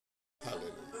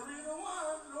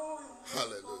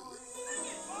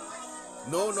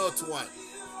No, not one.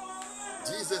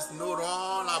 Jesus knows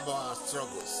all about our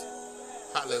struggles.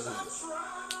 Hallelujah.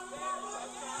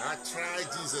 I tried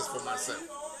Jesus for myself.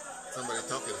 Somebody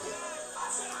talking here.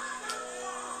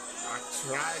 I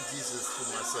tried Jesus for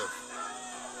myself.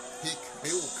 He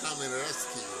will come and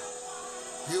rescue you.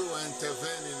 He will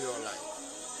intervene in your life.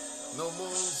 No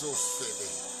monzo fede.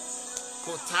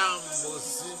 Kotambo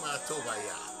zima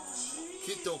tobaya.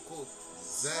 Kitoko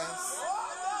zes.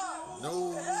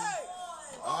 No.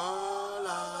 All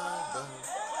about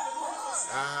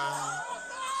our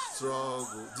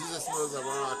struggle. Jesus knows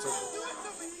about our trouble.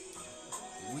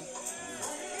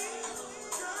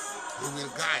 He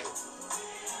will guide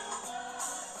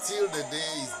till the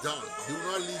day is done. He will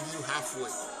not leave you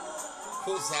halfway.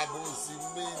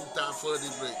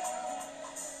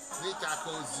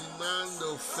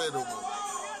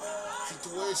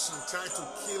 Situation try to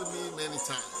kill me many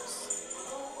times.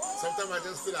 Sometimes I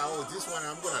just feel like, oh, this one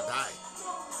I'm gonna die.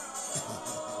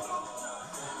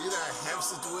 Either a health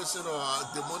situation or a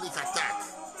demonic attack.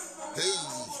 Hey,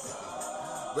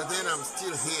 but then I'm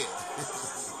still here.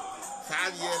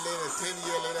 5 years later, 10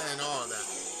 years later, and all that.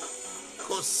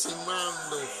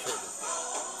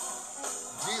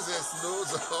 Jesus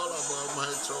knows all about my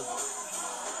trouble.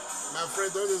 My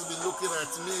friend, don't just be looking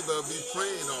at me, but be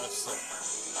praying also.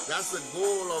 That's the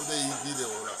goal of the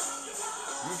video.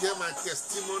 You hear my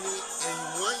testimony and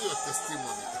you want your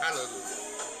testimony. Hallelujah.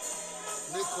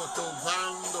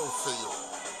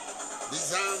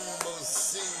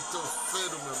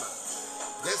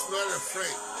 That's not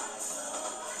afraid.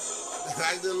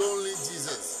 Like the lonely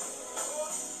Jesus.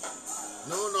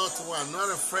 No, not one. Not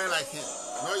afraid like him.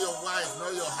 Not your wife,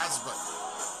 not your husband.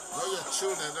 Not your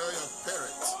children, not your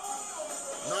parents.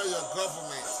 Not your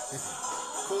government.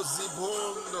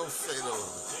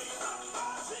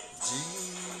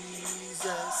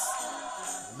 Jesus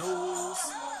knows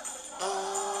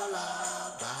all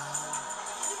about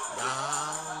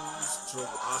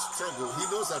our struggle. He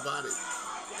knows about it.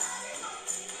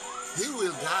 He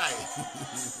will guide.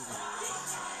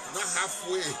 Not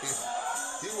halfway.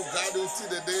 He will guide you till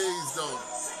the day is done.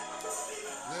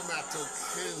 Nemato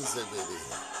kenzebede.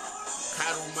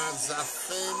 Karumaza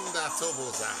fenda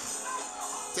toboza.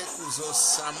 Tekuzo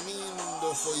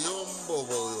samindo foyombo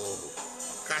boyo.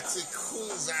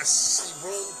 Katikunza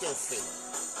shibronto fe.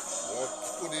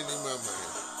 Put it in my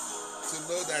mind. To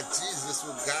know that Jesus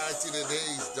will guide till the day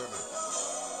is done.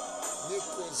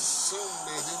 Niko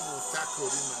sonde dimo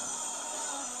takorima.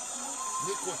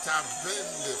 Niko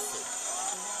tabende fe.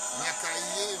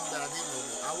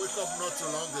 I wake up not too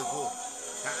long ago.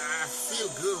 I feel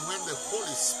good when the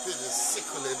Holy Spirit is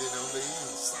circulating on the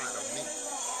inside of me.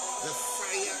 The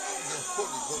fire of the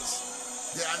Holy Ghost,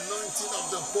 the anointing of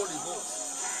the Holy Ghost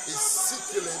is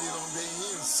circulating on the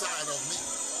inside of me.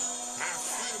 I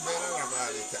feel better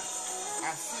about it.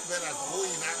 I feel better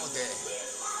going out there.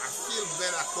 I feel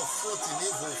better confronting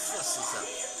evil forces.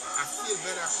 I feel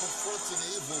better confronting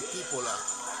evil people.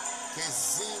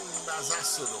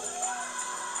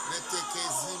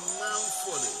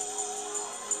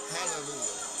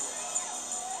 Hallelujah.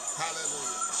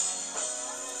 Hallelujah.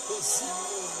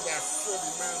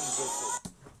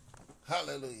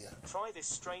 Hallelujah. Try this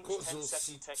strange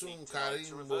 10-second technique tonight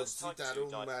to reverse type 2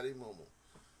 diabetes.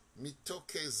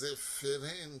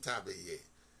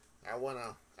 I want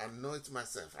to anoint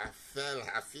myself. I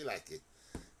feel like it.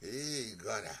 Hey,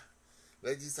 God.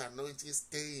 Let this anointing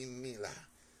stay in me,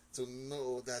 to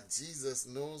know that Jesus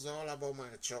knows all about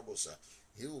my troubles.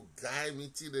 He will guide me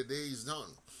till the day is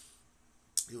done.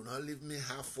 He will not leave me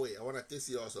halfway. I want to test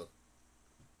you also.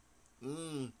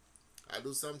 I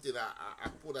do something. I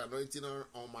put anointing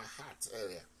on my heart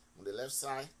area, on the left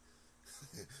side,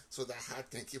 so that heart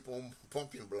can keep on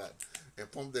pumping blood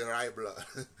and pump the right blood.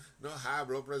 No high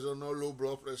blood pressure, no low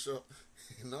blood pressure,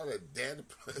 not a dead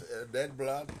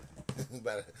blood,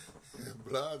 but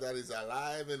blood that is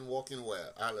alive and walking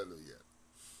well. Hallelujah.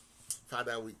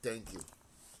 Father, we thank you.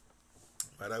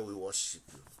 Father, we worship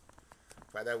you.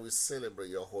 Father, we celebrate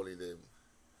your holy name.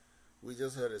 We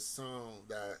just heard a song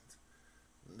that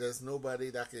there's nobody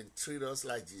that can treat us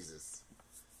like Jesus.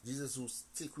 Jesus will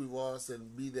stick with us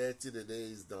and be there till the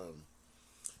day is done.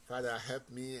 Father, help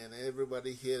me and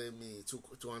everybody hearing me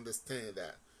to understand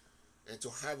that and to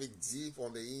have it deep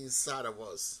on the inside of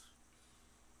us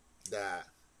that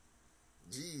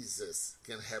Jesus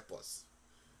can help us.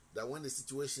 That when the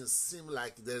situation seems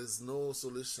like there is no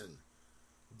solution,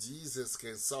 Jesus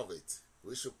can solve it.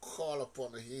 We should call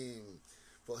upon him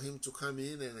for him to come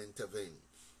in and intervene.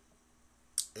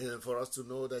 And for us to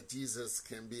know that Jesus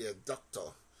can be a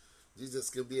doctor. Jesus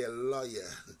can be a lawyer.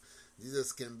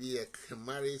 Jesus can be a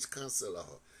marriage counselor.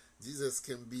 Jesus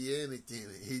can be anything.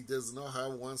 He does not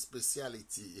have one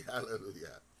speciality.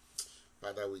 Hallelujah.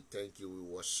 Father, we thank you. We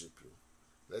worship you.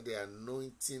 Let the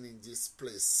anointing in this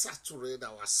place saturate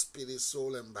our spirit,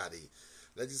 soul, and body.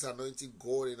 Let this anointing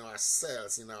go in our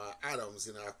cells, in our atoms,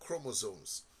 in our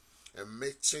chromosomes, and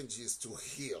make changes to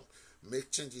heal,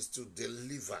 make changes to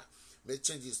deliver, make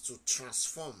changes to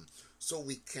transform, so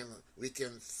we can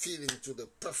fit into the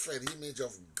perfect image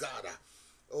of God.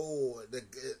 Oh,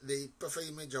 the perfect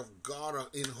image of God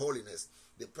in holiness,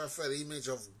 the perfect image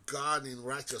of God in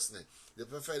righteousness, the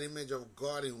perfect image of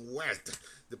God in wealth,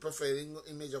 the perfect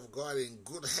image of God in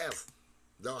good health.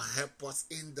 Thou help us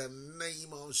in the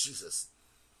name of Jesus.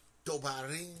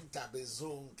 Tobarin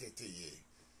tabezon keteye.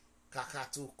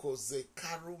 Kakatu koze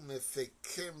karu me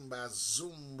fekemba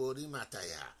zumbori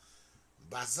mataya.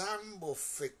 Bazambo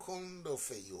fekondo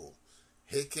feyo.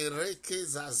 Hekereke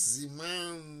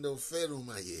zazimando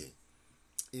ferumaye.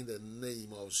 In the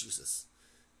name of Jesus.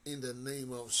 In the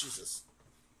name of Jesus.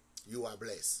 You are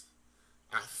blessed.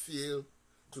 I feel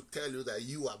to tell you that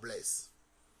you are blessed.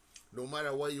 No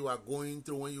matter what you are going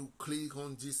through, when you click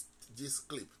on this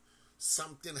clip,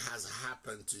 something has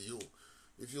happened to you.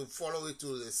 If you follow it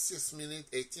to the 6 minute,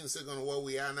 18 second where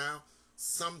we are now,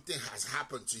 something has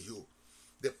happened to you.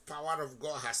 The power of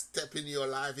God has stepped in your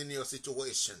life, in your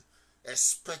situation.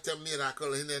 Expect a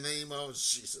miracle in the name of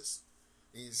Jesus.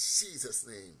 In Jesus'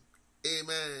 name,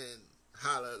 amen.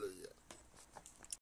 Hallelujah.